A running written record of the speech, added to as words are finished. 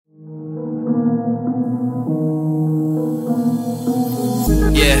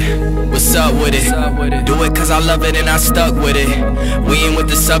Yeah, what's up with it? Do it cause I love it and I stuck with it. We ain't with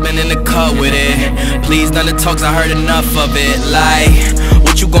the subbing in the cut with it. Please none of the talks, I heard enough of it. Like,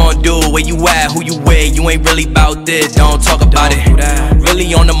 what you gonna do? Where you at? Who you with? You ain't really about this, don't talk about it.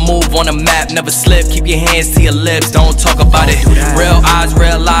 Really on the move, on the map, never slip. Keep your hands to your lips, don't talk about it. Real eyes,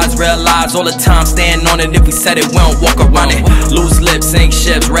 real lives, all the time. Stand on it, if we said it, we don't walk around it. Loose lips, sink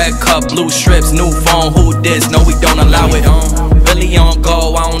ships, red cup, blue strips, new phone, who this? No, we don't allow it. Really on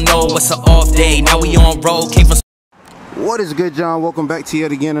go, I don't know what's an off day. Now we on road, came from. What is good, John? Welcome back to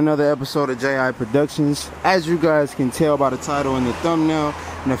yet again another episode of JI Productions. As you guys can tell by the title and the thumbnail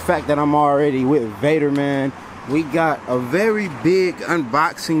and the fact that I'm already with Vader, man, we got a very big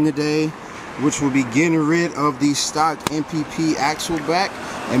unboxing today, which will be getting rid of the stock MPP axle back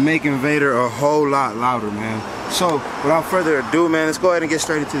and making Vader a whole lot louder, man. So without further ado, man, let's go ahead and get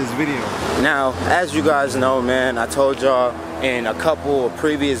straight into this video. Now, as you guys know, man, I told y'all in a couple of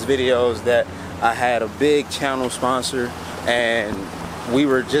previous videos that I had a big channel sponsor and we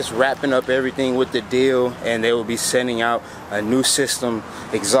were just wrapping up everything with the deal, and they will be sending out a new system,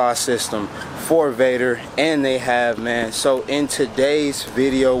 exhaust system for Vader, and they have, man. So in today's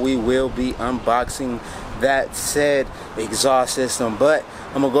video we will be unboxing that said exhaust system, but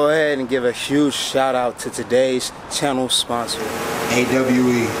I'm gonna go ahead and give a huge shout out to today's channel sponsor,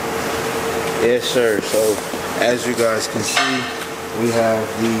 AWE. Yes sir. So as you guys can see, we have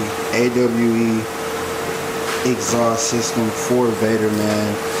the AWE exhaust system for Vader,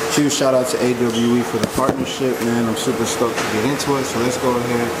 man. Huge shout out to AWE for the partnership, man. I'm super stoked to get into it, so let's go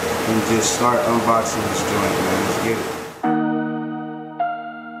ahead and just start unboxing this joint, man. Let's get it.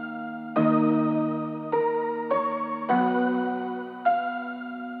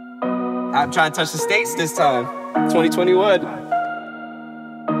 I'm trying to touch the States this time. 2021.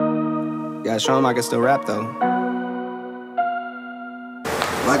 Gotta show them I can still rap though.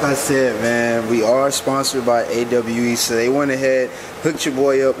 Like I said, man, we are sponsored by AWE, so they went ahead, hooked your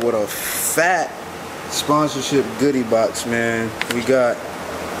boy up with a fat sponsorship goodie box, man. We got,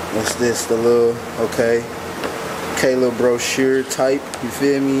 what's this, the little, okay, little brochure type, you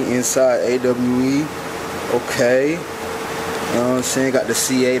feel me, inside AWE, okay. You know what I'm saying? Got the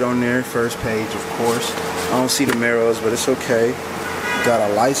C8 on there, first page, of course. I don't see the Camaros, but it's okay. Got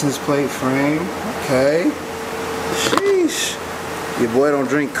a license plate frame, okay. Sheesh. Your boy don't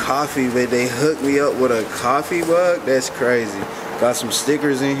drink coffee, but they hooked me up with a coffee mug? That's crazy. Got some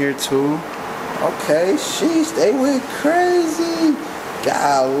stickers in here too. Okay, sheesh, they went crazy.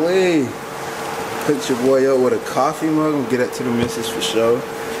 Golly. Hooked your boy up with a coffee mug. I'm gonna get up to the missus for sure.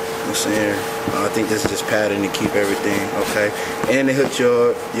 I'm saying, I think this is just padding to keep everything, okay. And they hooked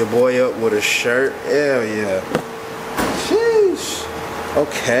your boy up with a shirt. Hell yeah. Sheesh.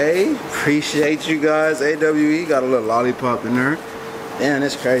 Okay, appreciate you guys. AWE got a little lollipop in there. Damn,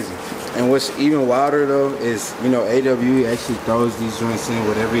 that's crazy. And what's even wilder though is, you know, AWE actually throws these joints in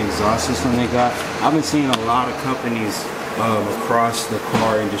with every exhaust system they got. I've been seeing a lot of companies across the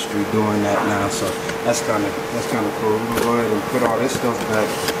car industry doing that now, so that's kind of cool. We're gonna go ahead and put all this stuff back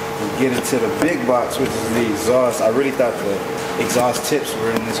and get into the big box, which is the exhaust. I really thought the exhaust tips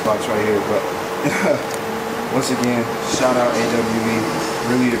were in this box right here, but once again, shout out AWE.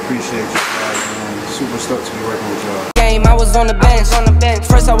 Really appreciate you guys, man. Super stoked to be working with y'all. I was on the bench.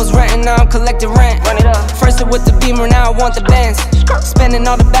 First I was renting, now I'm collecting rent. Run it up. First with the Beamer, now I want the Benz. Spending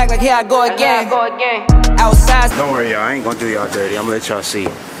all the back like here I go again. Outside. Don't worry, y'all. I ain't gonna do y'all dirty. I'm gonna let y'all see.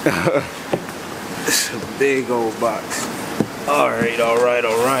 It's a big old box. Alright.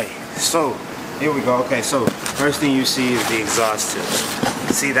 So, here we go. Okay, so first thing you see is the exhaust tips.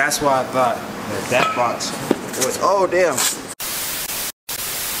 See, that's why I thought that box was, oh damn.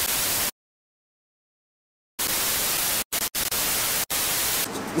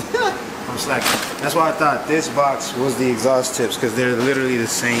 I'm slacking. That's why I thought this box was the exhaust tips, because they're literally the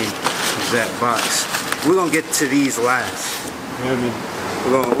same as that box. We're gonna get to these last. You know what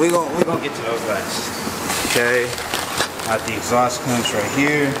I mean? We're gonna get to those last. Okay. The exhaust clamps right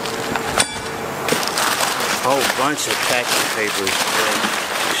here. Whole bunch of packing papers.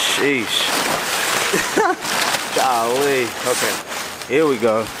 Sheesh. Golly. Okay. Here we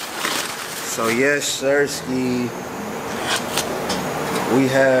go. So yes, sirski. We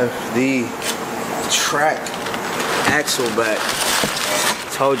have the track axle back.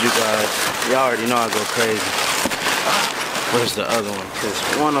 Told you guys, y'all already know I go crazy. Where's the other one? Because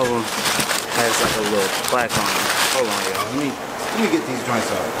one of them has like a little plaque on it. Hold on, y'all. Let me get these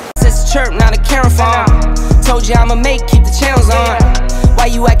joints out. It's chirp, not a camera phone. Told you I'ma keep the channels on. Why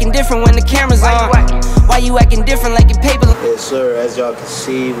you acting different when the camera's on? Why you acting different like your paper? Yes, sir. As y'all can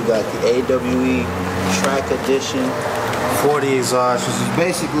see, we got the AWE Track Edition. for the exhaust, which is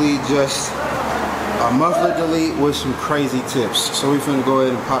basically just a muffler delete with some crazy tips. So we finna go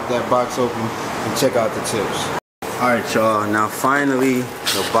ahead and pop that box open and check out the tips. Alright y'all, now finally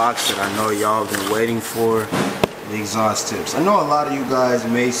the box that I know y'all been waiting for, the exhaust tips. I know a lot of you guys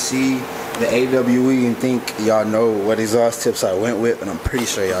may see the AWE and think y'all know what exhaust tips I went with, but I'm pretty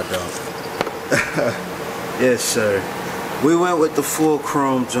sure y'all don't. Yes sir. We went with the full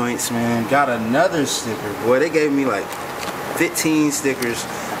chrome joints, man. Got another sticker. Boy, they gave me like 15 stickers.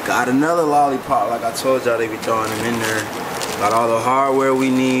 Got another lollipop, like I told y'all they be throwing them in there. Got all the hardware we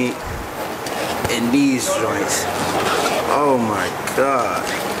need in these joints. Oh my god.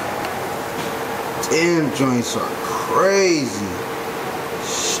 Damn, joints are crazy.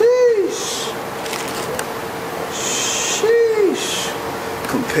 Sheesh. Sheesh.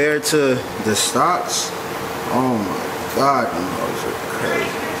 Compared to the stocks, oh my god, them hoes are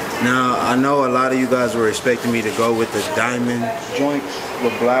crazy. Now, I know a lot of you guys were expecting me to go with the diamond joints, the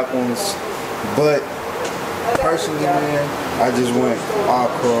black ones, but personally, man, I just went all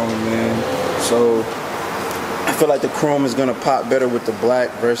chrome, man. So I feel like the chrome is gonna pop better with the black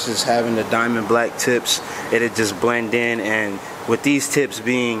versus having the diamond black tips. It'll just blend in, and with these tips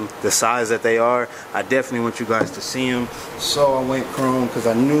being the size that they are, I definitely want you guys to see them. So I went chrome because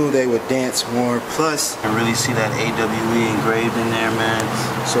I knew they would dance more. Plus, I really see that AWE engraved in there, man.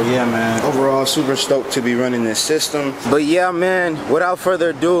 So yeah, man, overall super stoked to be running this system. But yeah, man, without further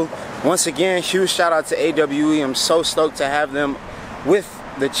ado, once again, huge shout out to AWE. I'm so stoked to have them with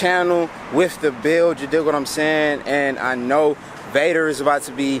the channel, with the build, you dig what I'm saying? And I know Vader is about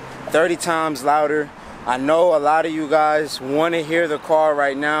to be 30 times louder. I know a lot of you guys want to hear the car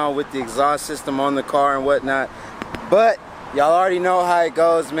right now with the exhaust system on the car and whatnot, but y'all already know how it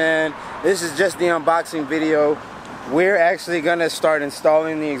goes, man. This is just the unboxing video. We're actually gonna start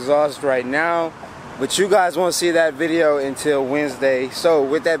installing the exhaust right now, but you guys won't see that video until Wednesday. So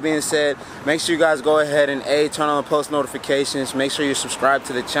with that being said, make sure you guys go ahead and turn on the post notifications. Make sure you subscribe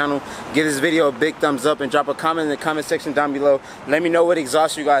to the channel. Give this video a big thumbs up and drop a comment in the comment section down below. Let me know what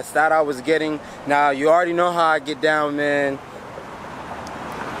exhaust you guys thought I was getting. Now, you already know how I get down, man.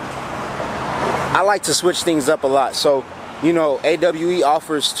 I like to switch things up a lot. So, you know, AWE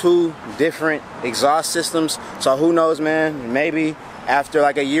offers 2 different exhaust systems. So who knows, man, maybe after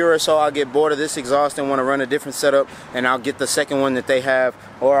like a year or so, I'll get bored of this exhaust and want to run a different setup, and I'll get the second one that they have,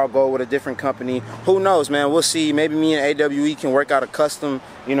 or I'll go with a different company. Who knows, man? We'll see. Maybe me and AWE can work out a custom,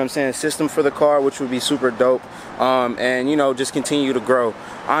 you know what I'm saying, system for the car, which would be super dope. And, you know, just continue to grow.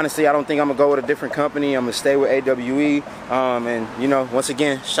 Honestly, I don't think I'm going to go with a different company. I'm going to stay with AWE. And, you know, once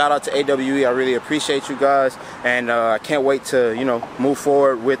again, shout out to AWE. I really appreciate you guys. And I can't wait to, you know, move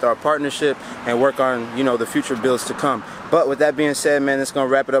forward with our partnership and work on, you know, the future builds to come. But with that being said, man, that's going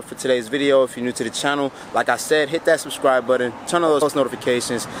to wrap it up for today's video. If you're new to the channel, like I said, hit that subscribe button, turn on those post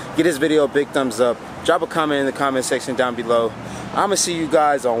notifications, give this video a big thumbs up, drop a comment in the comment section down below. I'm going to see you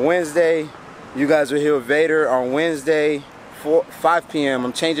guys on Wednesday. You guys will hear Vader on Wednesday, 5 p.m.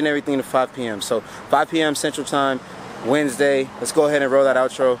 I'm changing everything to 5 p.m. So 5 p.m. Central Time, Wednesday. Let's go ahead and roll that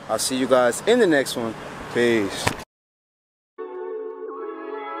outro. I'll see you guys in the next one. Peace.